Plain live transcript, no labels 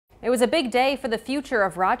It was a big day for the future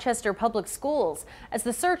of Rochester Public Schools as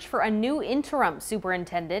the search for a new interim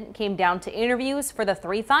superintendent came down to interviews for the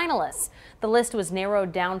 3 finalists. The list was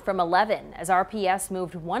narrowed down from 11 as RPS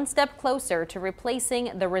moved one step closer to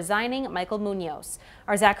replacing the resigning Michael Munoz.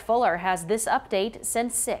 Our Zach Fuller has this update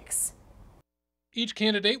since 6. Each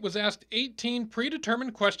candidate was asked 18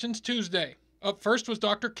 predetermined questions Tuesday. Up first was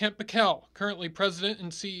Dr. Kent Bickel, currently president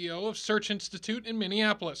and CEO of Search Institute in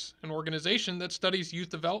Minneapolis, an organization that studies youth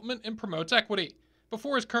development and promotes equity.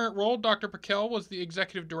 Before his current role, Dr. Bickel was the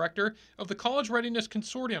executive director of the College Readiness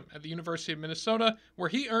Consortium at the University of Minnesota, where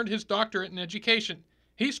he earned his doctorate in education.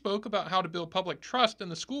 He spoke about how to build public trust in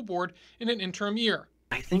the school board in an interim year.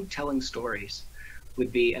 I think telling stories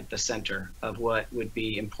would be at the center of what would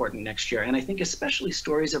be important next year, and I think especially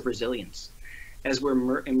stories of resilience. As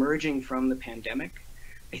we're emerging from the pandemic,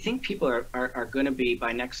 I think people are going to be,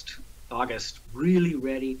 by next August, really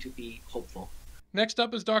ready to be hopeful. Next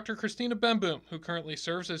up is Dr. Christina Benboom, who currently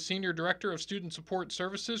serves as Senior Director of Student Support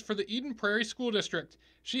Services for the Eden Prairie School District.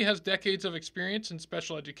 She has decades of experience in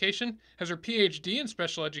special education, has her PhD in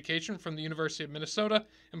special education from the University of Minnesota,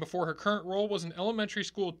 and before her current role was an elementary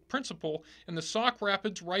school principal in the Sauk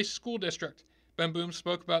Rapids Rice School District. Benboom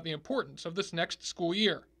spoke about the importance of this next school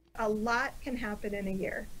year. A lot can happen in a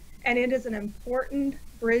year, and it is an important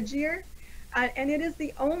bridge year, and it is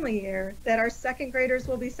the only year that our second graders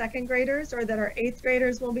will be second graders or that our eighth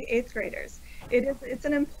graders will be eighth graders. It's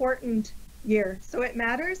an important year, so it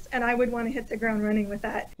matters, and I would want to hit the ground running with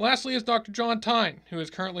that. Lastly is Dr. John Tyne, who is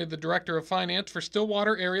currently the Director of Finance for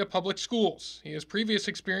Stillwater Area Public Schools. He has previous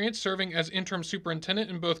experience serving as interim superintendent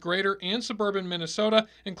in both greater and suburban Minnesota,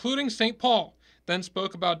 including St. Paul, then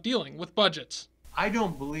spoke about dealing with budgets. I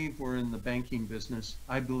don't believe we're in the banking business.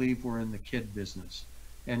 I believe we're in the kid business.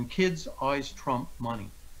 And kids always trump money,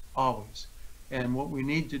 always. And what we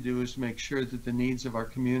need to do is make sure that the needs of our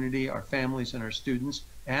community, our families, and our students,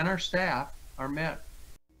 and our staff are met.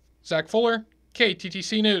 Zach Fuller,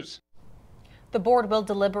 KTTC News. The board will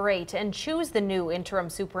deliberate and choose the new interim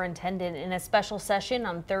superintendent in a special session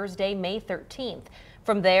on Thursday, May 13th.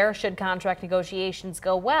 From there, should contract negotiations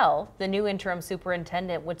go well, the new interim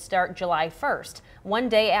superintendent would start July 1st, one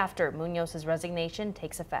day after Munoz's resignation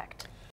takes effect.